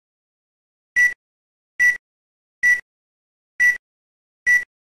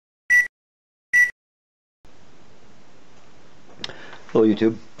Hello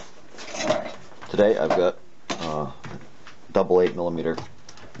YouTube. Today I've got a double 8mm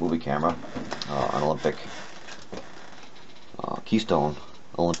movie camera, an Olympic Keystone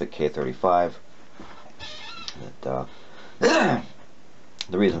Olympic K35. The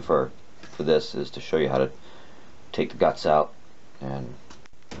reason for this is to show you how to take the guts out and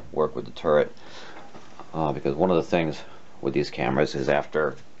work with the turret, because one of the things with these cameras is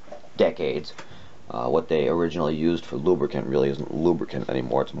after decades, what they originally used for lubricant really isn't lubricant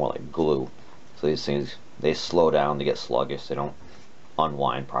anymore. It's more like glue. So these things, they slow down, they get sluggish, they don't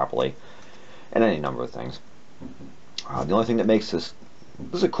unwind properly, and any number of things. The only thing that makes this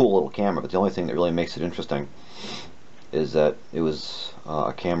is a cool little camera, but the only thing that really makes it interesting is that it was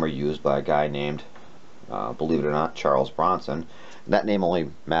a camera used by a guy named, believe it or not, Charles Bronson. And that name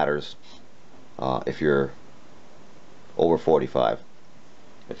only matters if you're over 45.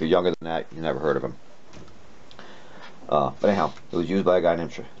 If you're younger than that, you never heard of him. But anyhow, it was used by a guy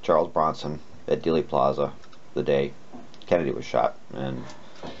named Charles Bronson at Dealey Plaza the day Kennedy was shot, and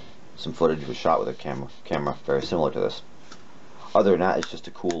some footage was shot with a camera very similar to this. Other than that, it's just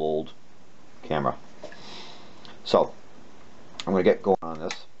a cool old camera. So I'm going to get going on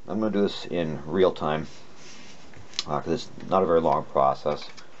this. I'm going to do this in real time because it's not a very long process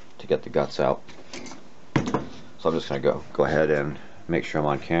to get the guts out. So I'm just going to go ahead and make sure I'm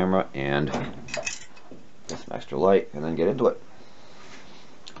on camera and get some extra light and then get into it.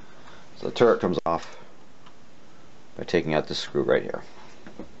 So the turret comes off by taking out this screw right here.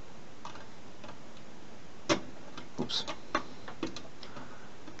 Oops.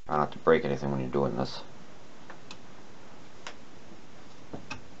 Try not to break anything when you're doing this.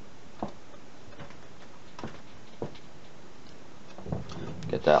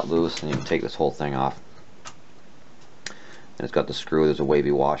 Get that loose and you can take this whole thing off. And it's got the screw, there's a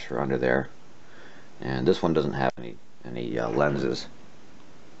wavy washer under there. And this one doesn't have any lenses.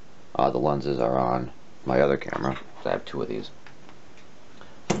 The lenses are on my other camera. I have two of these.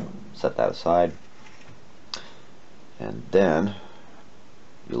 Set that aside. And then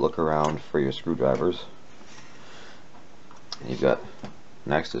you look around for your screwdrivers. And you've got,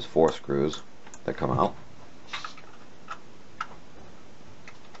 next is 4 screws that come out.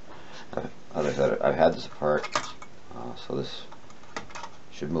 As I said, I've had this apart, so this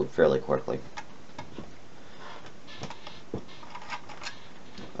should move fairly quickly.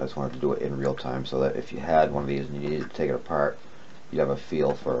 I just wanted to do it in real time so that if you had one of these and you needed to take it apart, you'd have a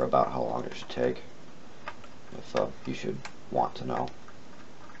feel for about how long it should take, if you should want to know.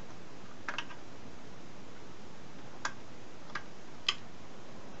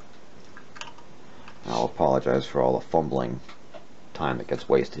 I'll apologize for all the fumbling time that gets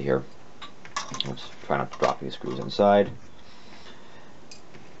wasted here. Let's try not to drop these screws inside.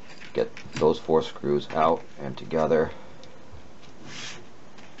 Get those 4 screws out and together.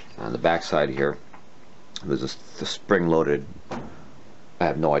 On the back side here, there's the spring-loaded, I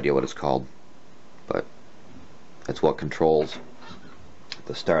have no idea what it's called, but it's what controls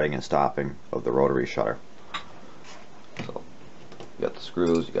the starting and stopping of the rotary shutter. So you got the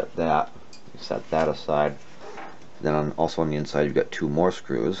screws, you got that, you set that aside. Then also on the inside you've got 2 more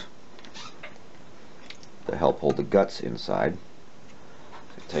screws to help hold the guts inside.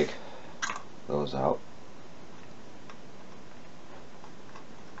 So take those out.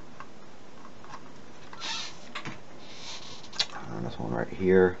 And this one right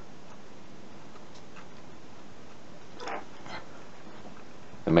here.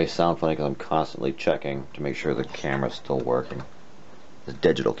 It may sound funny because I'm constantly checking to make sure the camera's still working. The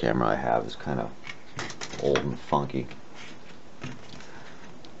digital camera I have is kind of old and funky.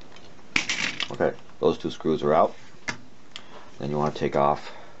 Okay, those 2 screws are out. Then you want to take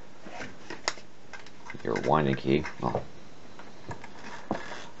off your winding key. Oh.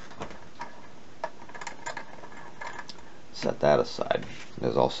 Set that aside.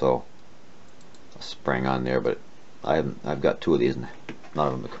 There's also a spring on there, but I've got 2 of these and none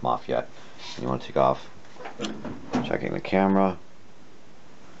of them have come off yet. And you want to take off, checking the camera.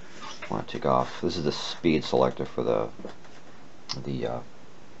 You want to take off, this is the speed selector for the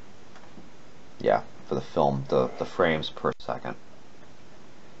film, the frames per second.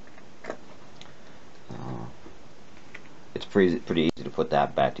 It's pretty easy to put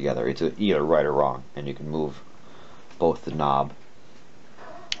that back together. It's either right or wrong, and you can move both the knob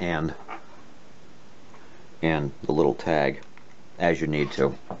and the little tag as you need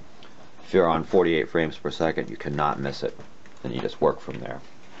to. If you're on 48 frames per second, you cannot miss it, and you just work from there.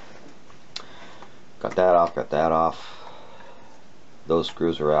 Got that off, got that off. Those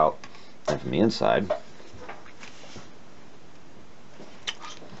screws are out. And from the inside,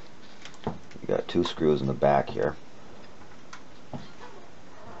 you got 2 screws in the back here.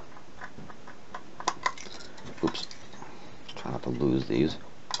 use these.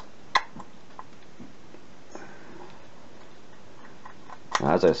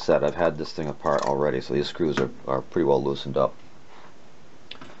 Now, as I said, I've had this thing apart already, so these screws are pretty well loosened up.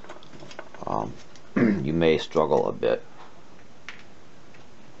 You may struggle a bit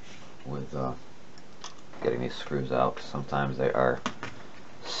with getting these screws out. Sometimes they are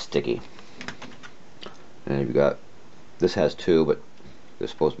sticky. And you've got, this has 2, but there's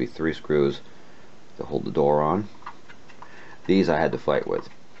supposed to be 3 screws to hold the door on. These I had to fight with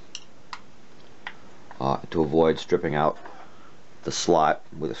to avoid stripping out the slot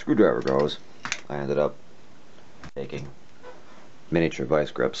where the screwdriver goes. I ended up taking miniature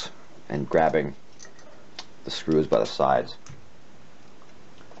vice grips and grabbing the screws by the sides.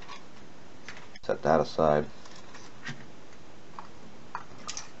 Set that aside.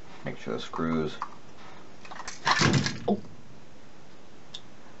 Make sure the screws,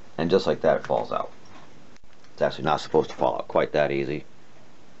 and just like that, it falls out. It's actually not supposed to fall out quite that easy,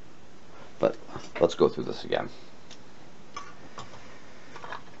 but let's go through this again.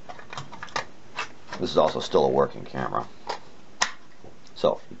 This is also still a working camera.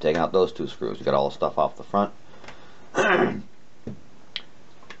 So, you've taken out those 2 screws, you got all the stuff off the front. And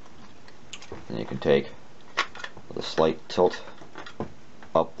you can take, with a slight tilt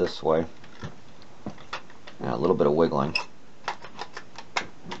up this way, and a little bit of wiggling,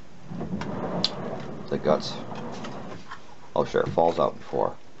 the guts. Oh sure, it falls out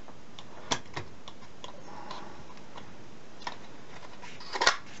before.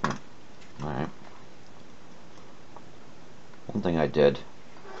 Alright. One thing I did,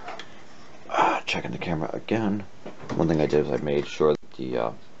 checking the camera again, one thing I did was I made sure that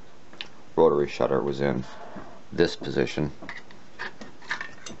the rotary shutter was in this position.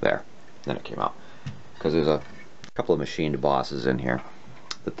 There. Then it came out. Because there's a couple of machined bosses in here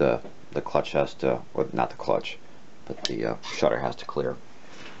that the clutch has to, or not the clutch, but the shutter has to clear.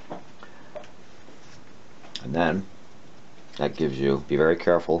 And then that gives you, be very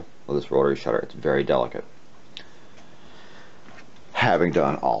careful with this rotary shutter, it's very delicate. Having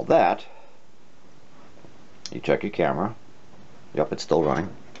done all that, you check your camera. Yep, it's still running.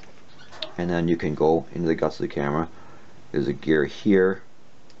 And then you can go into the guts of the camera. There's a gear here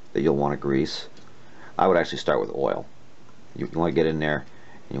that you'll want to grease. I would actually start with oil. You want to get in there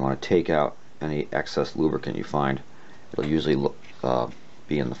and you want to take out any excess lubricant you find. It'll usually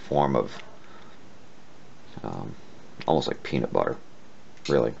be in the form of almost like peanut butter,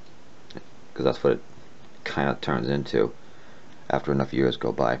 really, because that's what it kind of turns into after enough years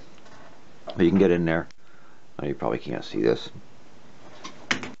go by. But you can get in there. Oh, you probably can't see this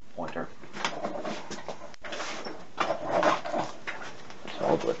pointer. So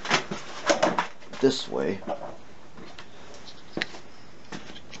I'll do it this way.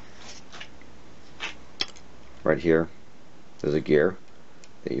 Right here, there's a gear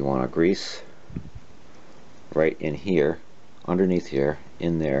that you want to grease. Right in here, underneath here,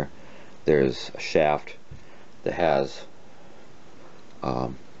 in there, there's a shaft that has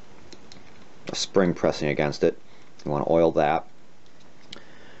a spring pressing against it. You want to oil that.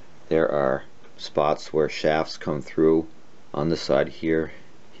 There are spots where shafts come through on this side here,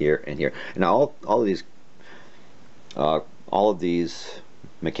 here, and here. And now all of these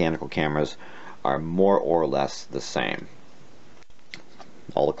mechanical cameras are more or less the same.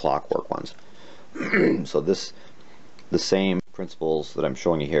 All the clockwork ones. So the same principles that I'm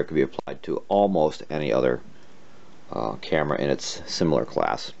showing you here could be applied to almost any other camera in its similar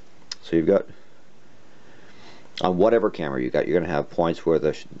class. So you've got, on whatever camera you got, you're going to have points where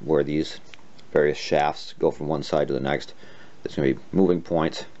these various shafts go from one side to the next. There's going to be moving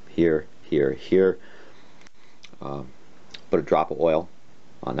points here, here, here. Put a drop of oil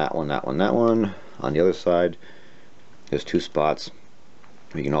on that one, that one, that one. On the other side, there's 2 spots.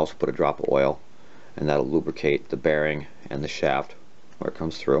 You can also put a drop of oil, and that'll lubricate the bearing and the shaft where it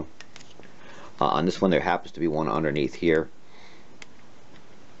comes through. On this one, there happens to be one underneath here.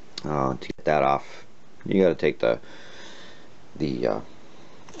 To get that off, you got to take the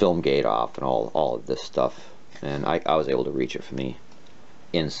film gate off and all of this stuff. And I was able to reach it from the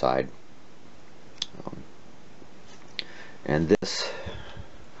inside. And this,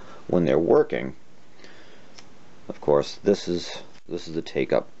 when they're working, of course, this is the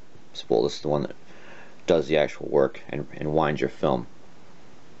take-up spool. This is the one that does the actual work and winds your film.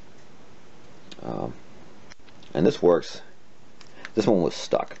 And this works. This one was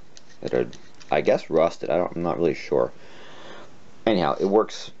stuck. It had, I guess, rusted. I'm not really sure. Anyhow, it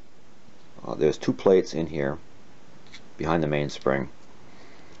works. There's 2 plates in here behind the mainspring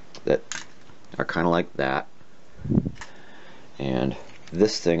that are kind of like that. And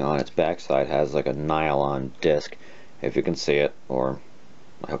this thing on its backside has like a nylon disc, if you can see it, or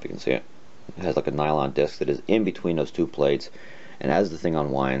I hope you can see it. It has like a nylon disc that is in between those two plates, and as the thing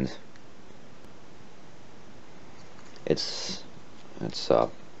unwinds, it's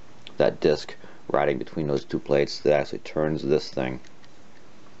that disc riding between those two plates that actually turns this thing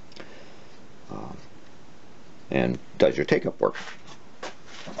and does your take-up work.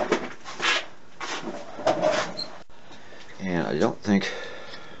 And I don't think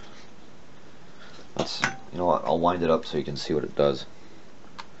that's, you know what, I'll wind it up so you can see what it does.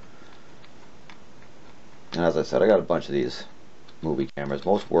 And as I said, I got a bunch of these movie cameras.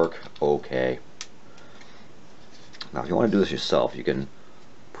 Most work okay. Now if you want to do this yourself, you can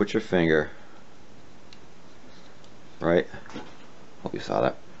put your finger right, hope you saw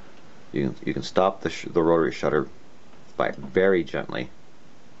that. You can stop the rotary shutter by very gently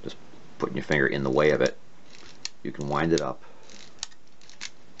just putting your finger in the way of it. You can wind it up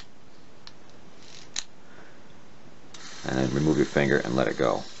and then remove your finger and let it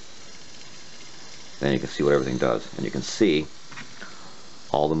go. Then you can see what everything does, and you can see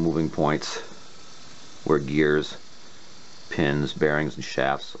all the moving points where gears, pins, bearings, and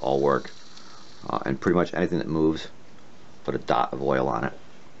shafts all work, and pretty much anything that moves, put a dot of oil on it,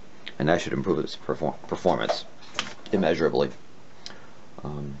 and that should improve its performance immeasurably.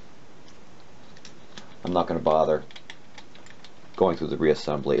 I'm not going to bother going through the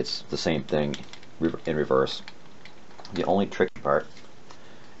reassembly. It's the same thing in reverse. The only tricky part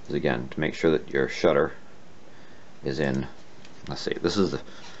is, again, to make sure that your shutter is in. Let's see, this is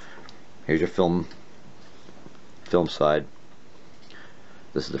here's your film side.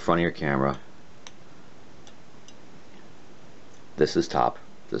 This is the front of your camera. This is top,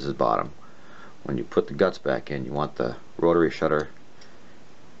 this is bottom. When you put the guts back in, you want the rotary shutter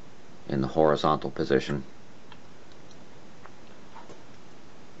in the horizontal position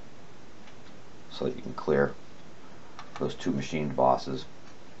so that you can clear those two machined bosses,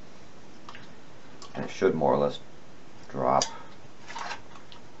 and it should more or less drop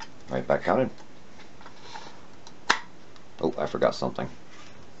right back out in. Oh, I forgot something.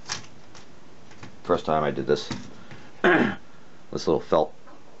 First time I did this, this little felt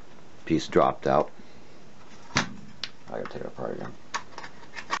piece dropped out. I gotta take it apart again.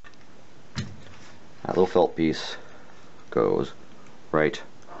 That little felt piece goes right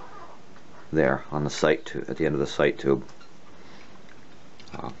there on the sight tube, at the end of the sight tube.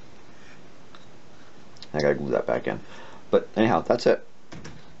 I gotta glue that back in. But anyhow, that's it.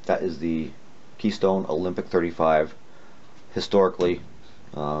 That is the Keystone Olympic 35, historically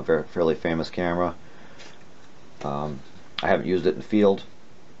fairly famous camera. I haven't used it in the field.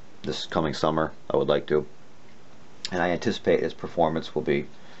 This coming summer I would like to, and I anticipate its performance will be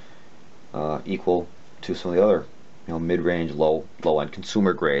equal to some of the other, you know, mid-range, low-end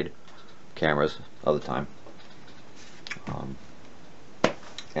consumer grade cameras of the time.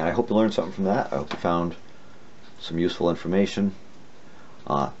 And I hope you learned something from that. I hope you found some useful information.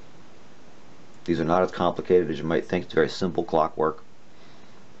 These are not as complicated as you might think. It's very simple clockwork.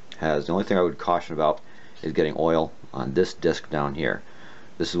 The only thing I would caution about is getting oil on this disc down here.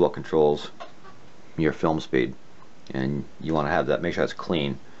 This is what controls your film speed, and you want to have that, make sure it's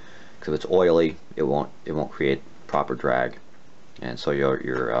clean, because if it's oily, it won't create proper drag, and so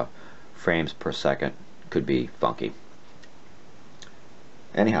your frames per second could be funky.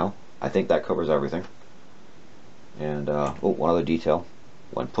 Anyhow, I think that covers everything. And oh, one other detail: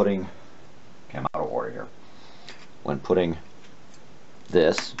 when putting, okay, I'm out of order here. When putting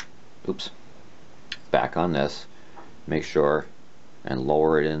this, oops, back on this, make sure and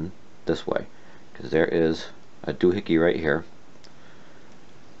lower it in this way, because there is a doohickey right here.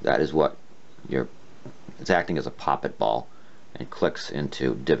 That is what it's acting as a poppet ball and clicks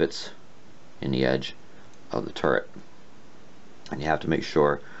into divots in the edge of the turret. And you have to make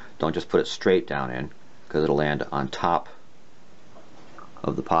sure, don't just put it straight down in, because it'll land on top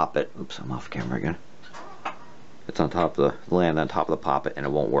of the poppet. Oops, I'm off camera again. It's on top of the land on top of the poppet, and it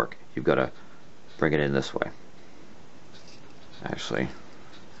won't work. You've got to bring it in this way. Actually,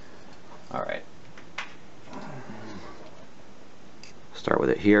 all right. Start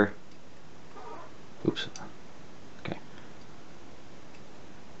with it here. Oops. Okay.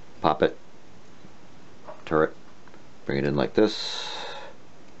 Pop it. Turret. Bring it in like this.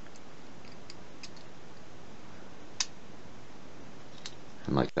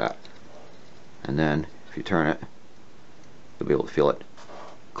 And like that. And then if you turn it, you'll be able to feel it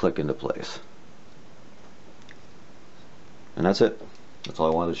click into place. And that's it. That's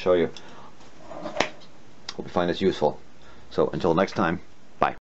all I wanted to show you. Hope you find this useful. So until next time.